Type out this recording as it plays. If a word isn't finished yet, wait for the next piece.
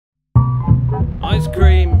Ice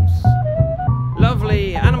creams.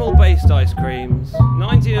 Lovely animal-based ice creams.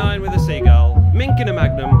 99 with a seagull. Mink in a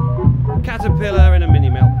Magnum. Caterpillar in a mini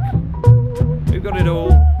milk. We've got it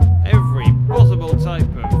all. Every possible type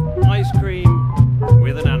of ice cream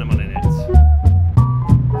with an animal in it.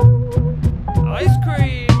 Ice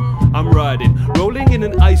cream! I'm riding, rolling in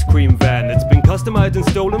an ice cream van that's been customized and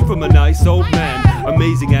stolen from a nice old man.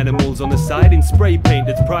 Amazing animals on the side in spray paint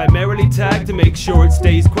that's primarily tagged to make sure it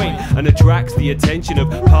stays quaint and attracts the attention of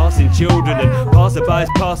passing children and passerbys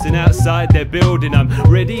passing outside their building. I'm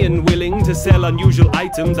ready and willing to sell unusual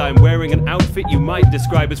items. I'm wearing an outfit you might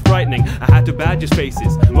describe as frightening. A hat of badgers'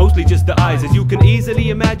 faces, mostly just the eyes. As you can easily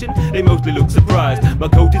imagine, they mostly look surprised. My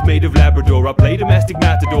coat is made of Labrador, I play domestic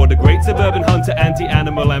matador, the great suburban hunter,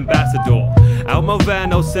 anti-animal ambassador. Out my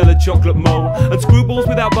van I'll sell a chocolate mole and screwballs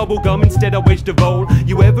without bubble gum, instead I wedged a bowl.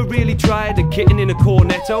 You ever really tried a kitten in a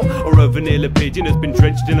cornetto? Or a vanilla pigeon has been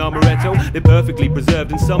drenched in amaretto? They're perfectly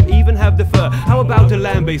preserved and some even have the fur. How about a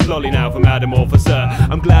lamb-based lolly now from Adam or for Sir?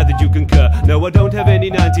 I'm glad that you concur. No, I don't have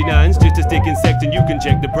any 99s, just a stick insect and you can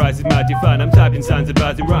check the price is mighty fine. I'm typing signs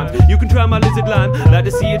advising rhymes. You can try my lizard lime. Like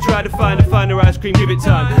to see you try to find a finer ice cream, give it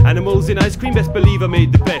time. Animals in ice cream, best believe I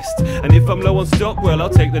made the best. And if I'm low on stock, well I'll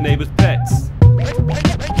take the neighbor's pets.